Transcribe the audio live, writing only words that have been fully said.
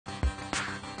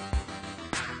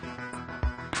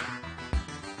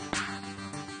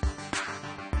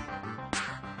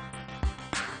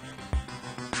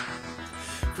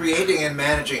Creating and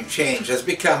managing change has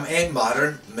become a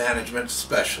modern management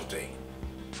specialty.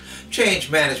 Change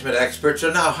management experts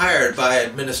are now hired by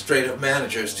administrative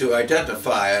managers to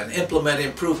identify and implement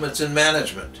improvements in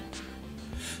management.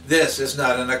 This is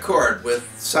not in accord with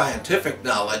scientific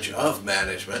knowledge of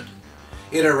management.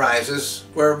 It arises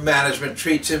where management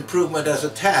treats improvement as a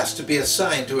task to be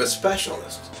assigned to a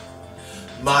specialist.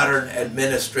 Modern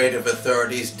administrative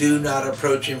authorities do not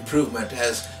approach improvement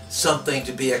as something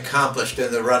to be accomplished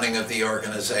in the running of the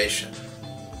organization.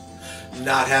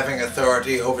 Not having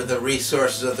authority over the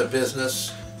resources of the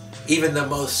business, even the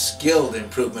most skilled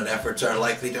improvement efforts are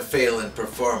likely to fail in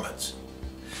performance.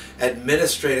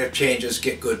 Administrative changes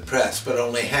get good press, but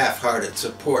only half-hearted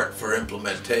support for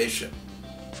implementation.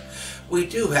 We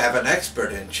do have an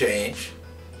expert in change,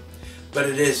 but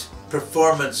it is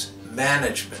performance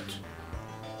management.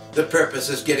 The purpose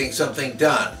is getting something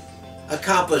done,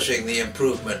 accomplishing the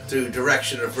improvement through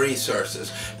direction of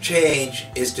resources. Change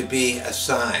is to be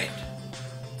assigned.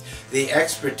 The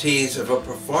expertise of a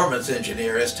performance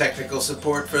engineer is technical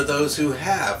support for those who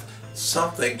have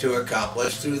something to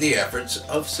accomplish through the efforts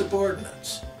of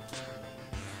subordinates.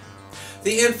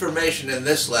 The information in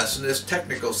this lesson is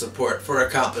technical support for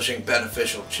accomplishing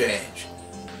beneficial change.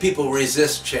 People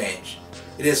resist change.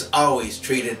 It is always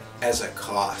treated as a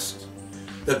cost.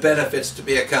 The benefits to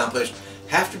be accomplished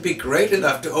have to be great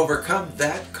enough to overcome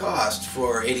that cost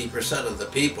for 80% of the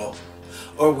people,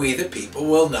 or we the people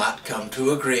will not come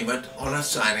to agreement on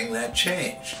assigning that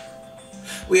change.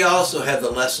 We also have the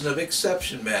lesson of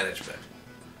exception management,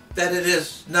 that it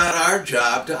is not our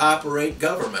job to operate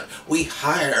government. We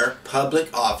hire public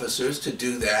officers to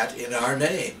do that in our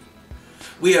name.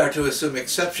 We are to assume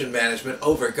exception management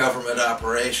over government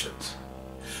operations.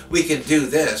 We can do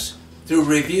this through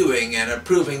reviewing and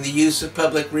approving the use of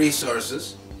public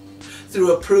resources,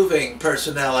 through approving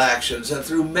personnel actions, and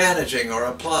through managing or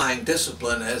applying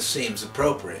discipline as seems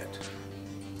appropriate.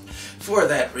 For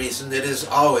that reason, it is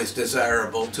always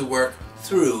desirable to work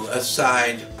through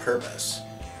assigned purpose,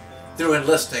 through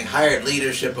enlisting hired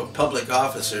leadership of public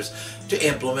officers to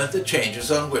implement the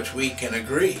changes on which we can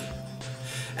agree.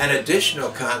 An additional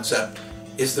concept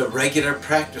is the regular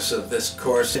practice of this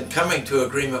course in coming to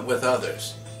agreement with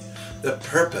others. The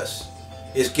purpose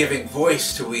is giving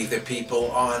voice to we the people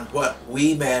on what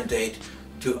we mandate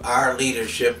to our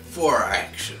leadership for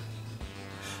action.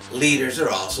 Leaders are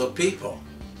also people.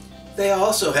 They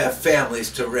also have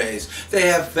families to raise. They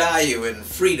have value in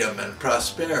freedom and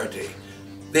prosperity.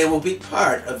 They will be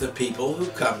part of the people who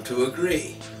come to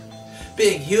agree.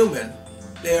 Being human,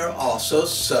 they are also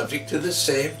subject to the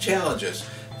same challenges.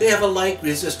 They have a like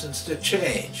resistance to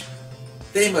change.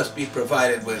 They must be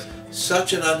provided with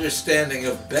such an understanding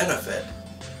of benefit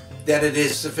that it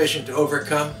is sufficient to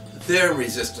overcome their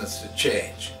resistance to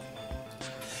change.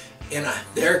 In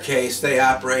their case, they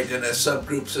operate in a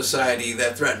subgroup society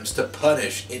that threatens to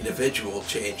punish individual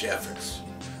change efforts.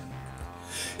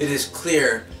 It is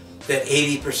clear that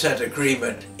 80%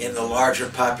 agreement in the larger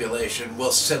population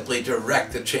will simply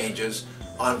direct the changes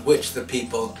on which the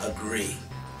people agree,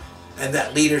 and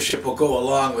that leadership will go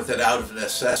along with it out of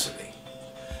necessity.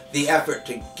 The effort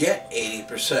to get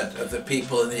 80% of the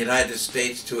people in the United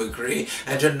States to agree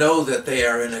and to know that they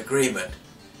are in agreement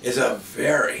is a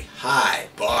very high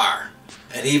bar,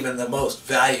 and even the most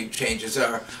valued changes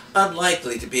are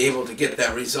unlikely to be able to get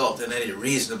that result in any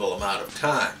reasonable amount of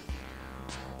time.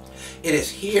 It is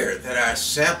here that our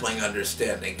sampling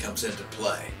understanding comes into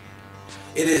play.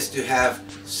 It is to have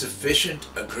sufficient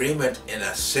agreement in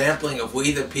a sampling of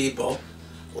we the people,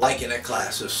 like in a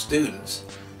class of students,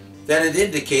 that it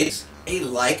indicates a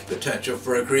like potential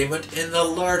for agreement in the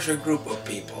larger group of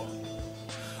people.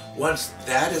 Once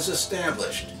that is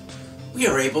established, we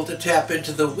are able to tap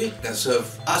into the weakness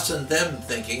of us and them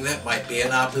thinking that might be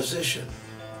an opposition.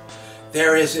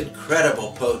 There is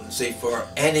incredible potency for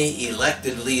any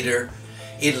elected leader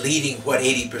in leading what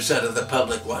 80% of the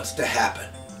public wants to happen.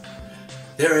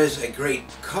 There is a great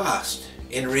cost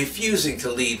in refusing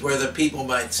to lead where the people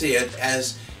might see it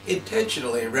as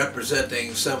intentionally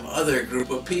representing some other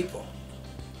group of people.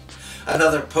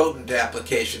 Another potent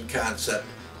application concept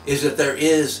is that there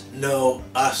is no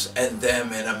us and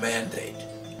them in a mandate.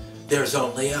 There's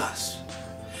only us.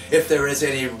 If there is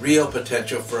any real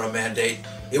potential for a mandate,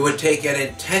 it would take an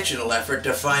intentional effort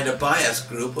to find a biased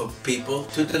group of people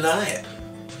to deny it.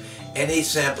 Any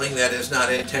sampling that is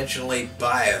not intentionally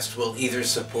biased will either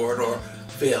support or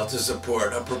fail to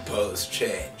support a proposed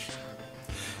change.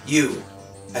 You,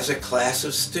 as a class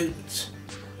of students,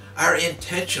 are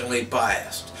intentionally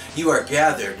biased. You are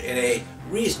gathered in a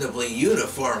reasonably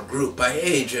uniform group by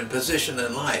age and position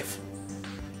in life.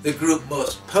 The group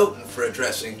most potent for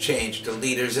addressing change to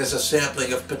leaders is a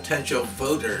sampling of potential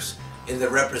voters in the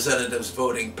representative's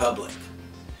voting public.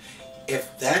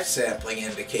 If that sampling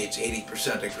indicates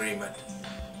 80% agreement,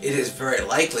 it is very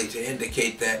likely to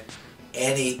indicate that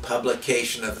any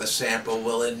publication of the sample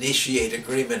will initiate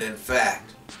agreement in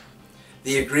fact.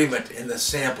 The agreement in the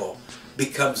sample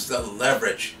becomes the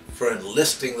leverage for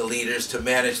enlisting the leaders to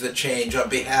manage the change on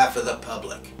behalf of the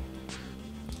public.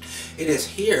 It is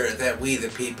here that we, the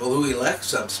people who elect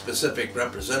some specific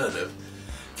representative,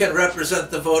 can represent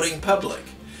the voting public.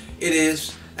 It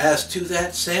is, as to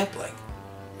that sampling,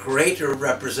 greater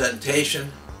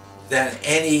representation than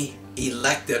any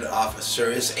elected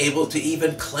officer is able to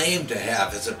even claim to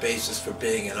have as a basis for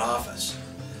being in office.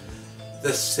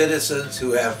 The citizens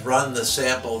who have run the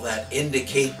sample that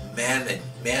indicate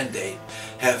mandate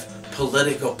have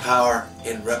political power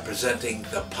in representing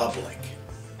the public.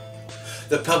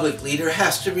 The public leader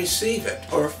has to receive it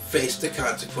or face the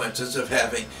consequences of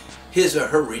having his or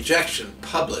her rejection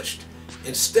published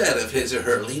instead of his or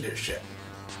her leadership.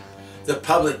 The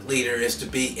public leader is to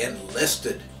be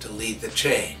enlisted to lead the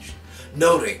change,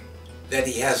 noting that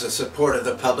he has the support of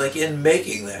the public in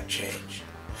making that change.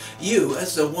 You,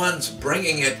 as the ones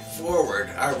bringing it forward,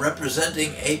 are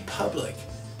representing a public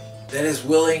that is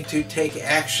willing to take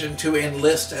action to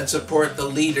enlist and support the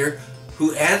leader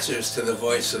who answers to the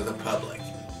voice of the public.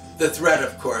 The threat,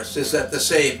 of course, is that the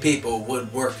same people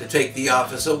would work to take the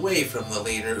office away from the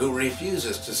leader who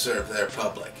refuses to serve their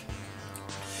public.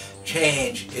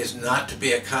 Change is not to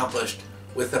be accomplished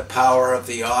with the power of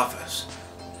the office,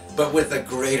 but with the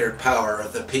greater power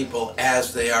of the people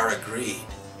as they are agreed.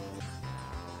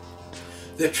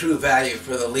 The true value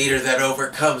for the leader that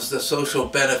overcomes the social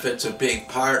benefits of being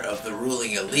part of the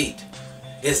ruling elite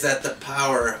is that the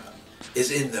power is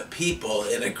in the people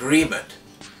in agreement,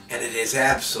 and it is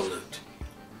absolute.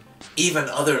 Even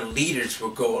other leaders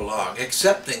will go along,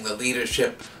 accepting the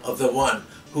leadership of the one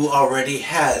who already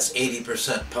has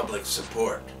 80% public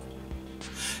support.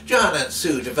 John and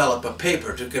Sue develop a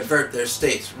paper to convert their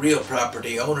state's real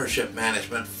property ownership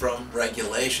management from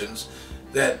regulations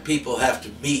that people have to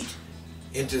meet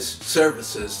into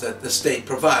services that the state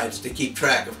provides to keep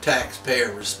track of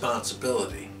taxpayer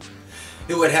responsibility.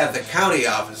 It would have the county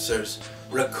officers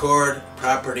record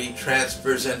property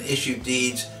transfers and issue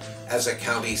deeds as a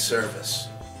county service.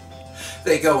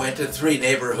 They go into 3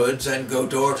 neighborhoods and go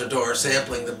door to door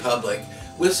sampling the public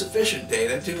with sufficient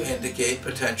data to indicate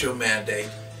potential mandate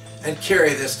and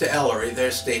carry this to Ellery,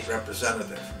 their state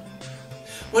representative.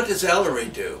 What does Ellery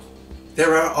do?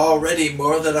 There are already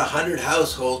more than 100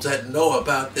 households that know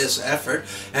about this effort,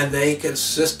 and they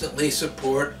consistently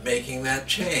support making that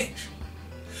change.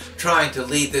 Trying to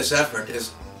lead this effort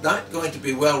is not going to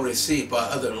be well received by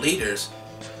other leaders,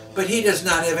 but he does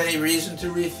not have any reason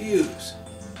to refuse.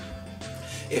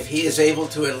 If he is able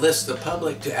to enlist the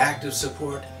public to active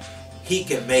support, he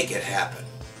can make it happen.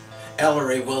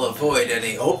 Ellery will avoid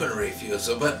any open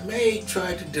refusal, but may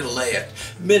try to delay it,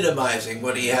 minimizing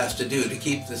what he has to do to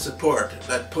keep the support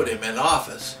that put him in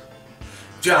office.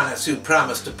 John and Sue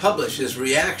promised to publish his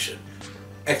reaction,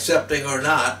 accepting or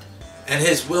not, and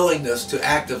his willingness to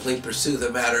actively pursue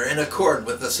the matter in accord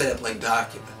with the sampling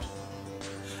document.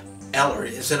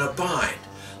 Ellery is in a bind.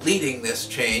 Leading this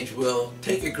change will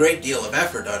take a great deal of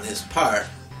effort on his part.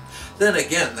 Then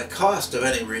again, the cost of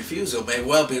any refusal may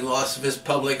well be loss of his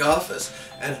public office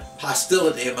and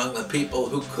hostility among the people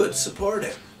who could support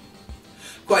him.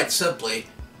 Quite simply,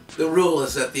 the rule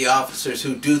is that the officers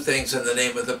who do things in the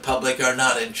name of the public are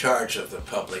not in charge of the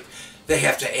public. They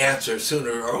have to answer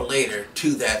sooner or later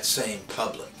to that same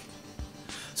public.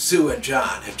 Sue and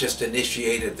John have just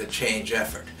initiated the change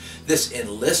effort. This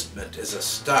enlistment is a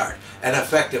start, an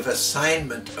effective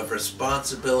assignment of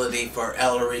responsibility for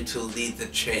Ellery to lead the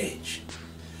change.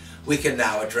 We can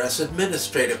now address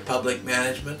administrative public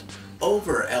management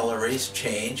over Ellery's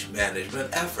change management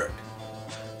effort.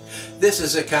 This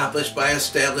is accomplished by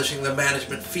establishing the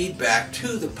management feedback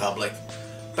to the public,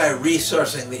 by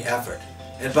resourcing the effort,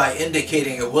 and by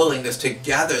indicating a willingness to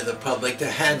gather the public to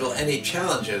handle any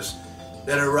challenges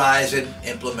that arise in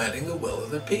implementing the will of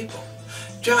the people.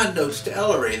 John notes to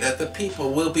Ellery that the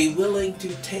people will be willing to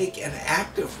take an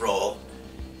active role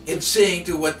in seeing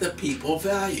to what the people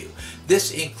value.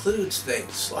 This includes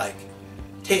things like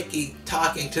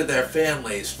talking to their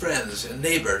families, friends, and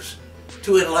neighbors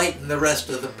to enlighten the rest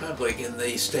of the public in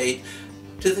the state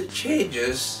to the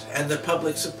changes and the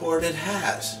public support it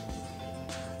has.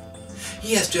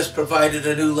 He has just provided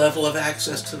a new level of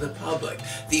access to the public,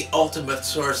 the ultimate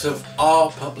source of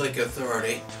all public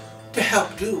authority, to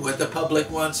help do what the public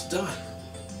wants done.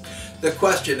 The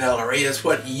question, Ellery, is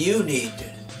what you need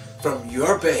from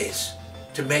your base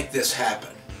to make this happen.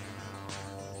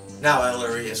 Now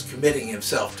Ellery is committing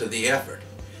himself to the effort.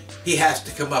 He has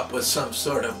to come up with some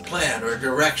sort of plan or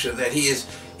direction that he is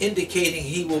indicating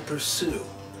he will pursue.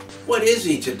 What is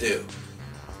he to do?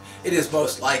 It is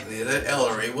most likely that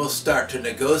Ellery will start to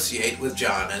negotiate with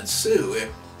John and Sue.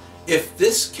 If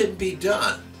this can be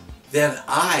done, then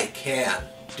I can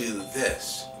do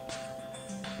this.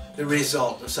 The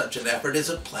result of such an effort is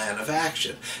a plan of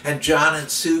action, and John and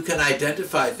Sue can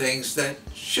identify things that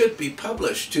should be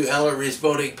published to Ellery's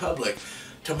voting public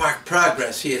to mark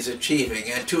progress he is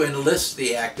achieving and to enlist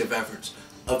the active efforts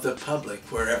of the public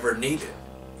wherever needed.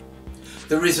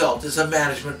 The result is a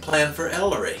management plan for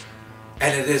Ellery,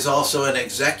 and it is also an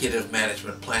executive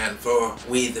management plan for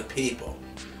we the people.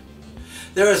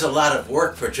 There is a lot of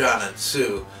work for John and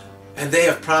Sue, and they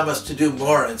have promised to do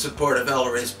more in support of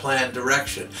Ellery's planned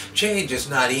direction. Change is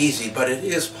not easy, but it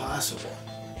is possible.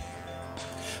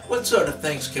 What sort of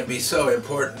things can be so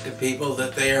important to people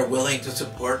that they are willing to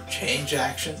support change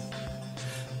action?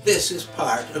 This is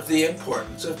part of the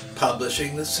importance of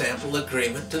publishing the sample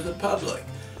agreement to the public,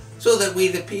 so that we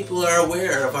the people are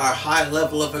aware of our high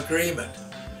level of agreement.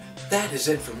 That is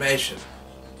information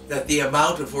that the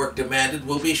amount of work demanded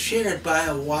will be shared by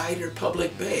a wider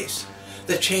public base.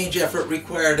 The change effort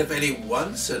required of any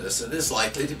one citizen is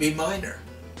likely to be minor.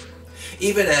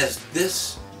 Even as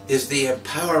this is the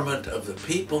empowerment of the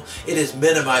people, it is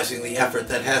minimizing the effort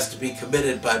that has to be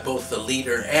committed by both the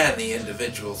leader and the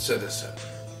individual citizen.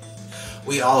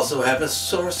 We also have a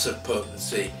source of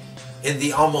potency in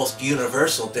the almost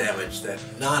universal damage that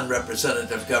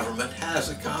non-representative government has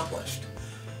accomplished.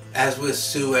 As with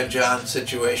Sue and John's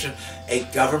situation, a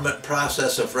government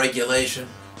process of regulation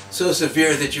so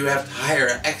severe that you have to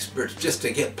hire experts just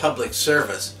to get public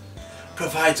service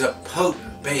provides a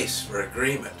potent base for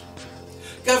agreement.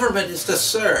 Government is to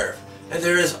serve, and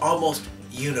there is almost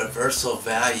universal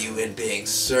value in being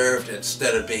served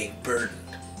instead of being burdened.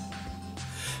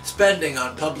 Spending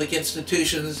on public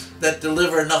institutions that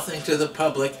deliver nothing to the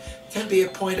public can be a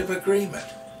point of agreement.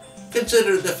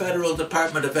 Consider the Federal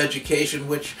Department of Education,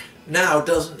 which now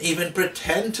doesn't even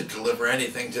pretend to deliver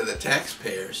anything to the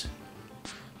taxpayers.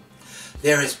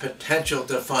 There is potential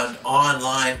to fund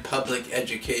online public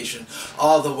education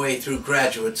all the way through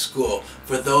graduate school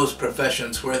for those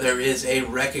professions where there is a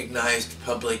recognized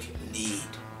public need.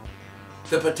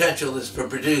 The potential is for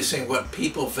producing what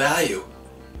people value,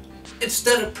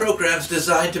 instead of programs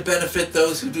designed to benefit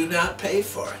those who do not pay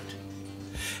for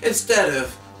it. Instead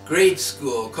of grade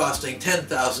school costing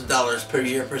 $10,000 per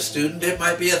year per student, it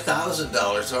might be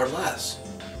 $1,000 or less.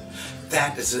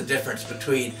 That is the difference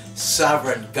between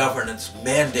sovereign governance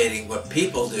mandating what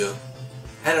people do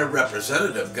and a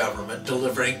representative government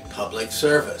delivering public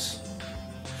service.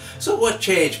 So what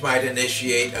change might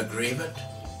initiate agreement?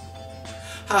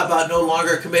 How about no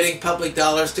longer committing public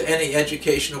dollars to any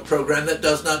educational program that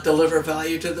does not deliver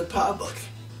value to the public?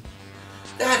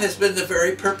 That has been the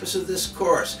very purpose of this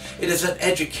course. It is an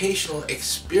educational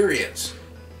experience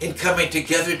in coming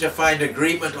together to find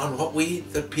agreement on what we,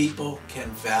 the people, can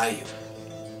value.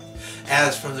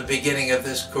 As from the beginning of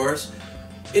this course,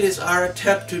 it is our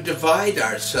attempt to divide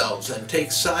ourselves and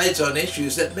take sides on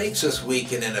issues that makes us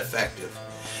weak and ineffective.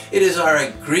 It is our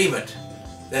agreement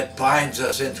that binds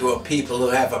us into a people who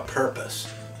have a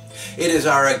purpose. It is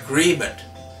our agreement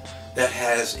that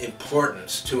has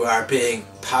importance to our being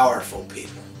powerful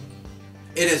people.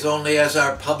 It is only as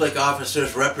our public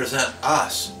officers represent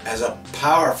us as a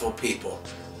powerful people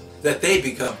that they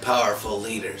become powerful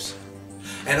leaders.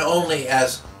 And only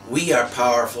as we are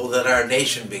powerful that our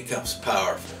nation becomes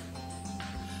powerful.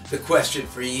 The question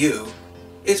for you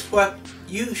is what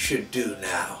you should do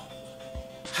now.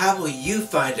 How will you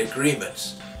find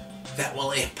agreements that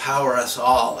will empower us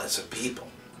all as a people?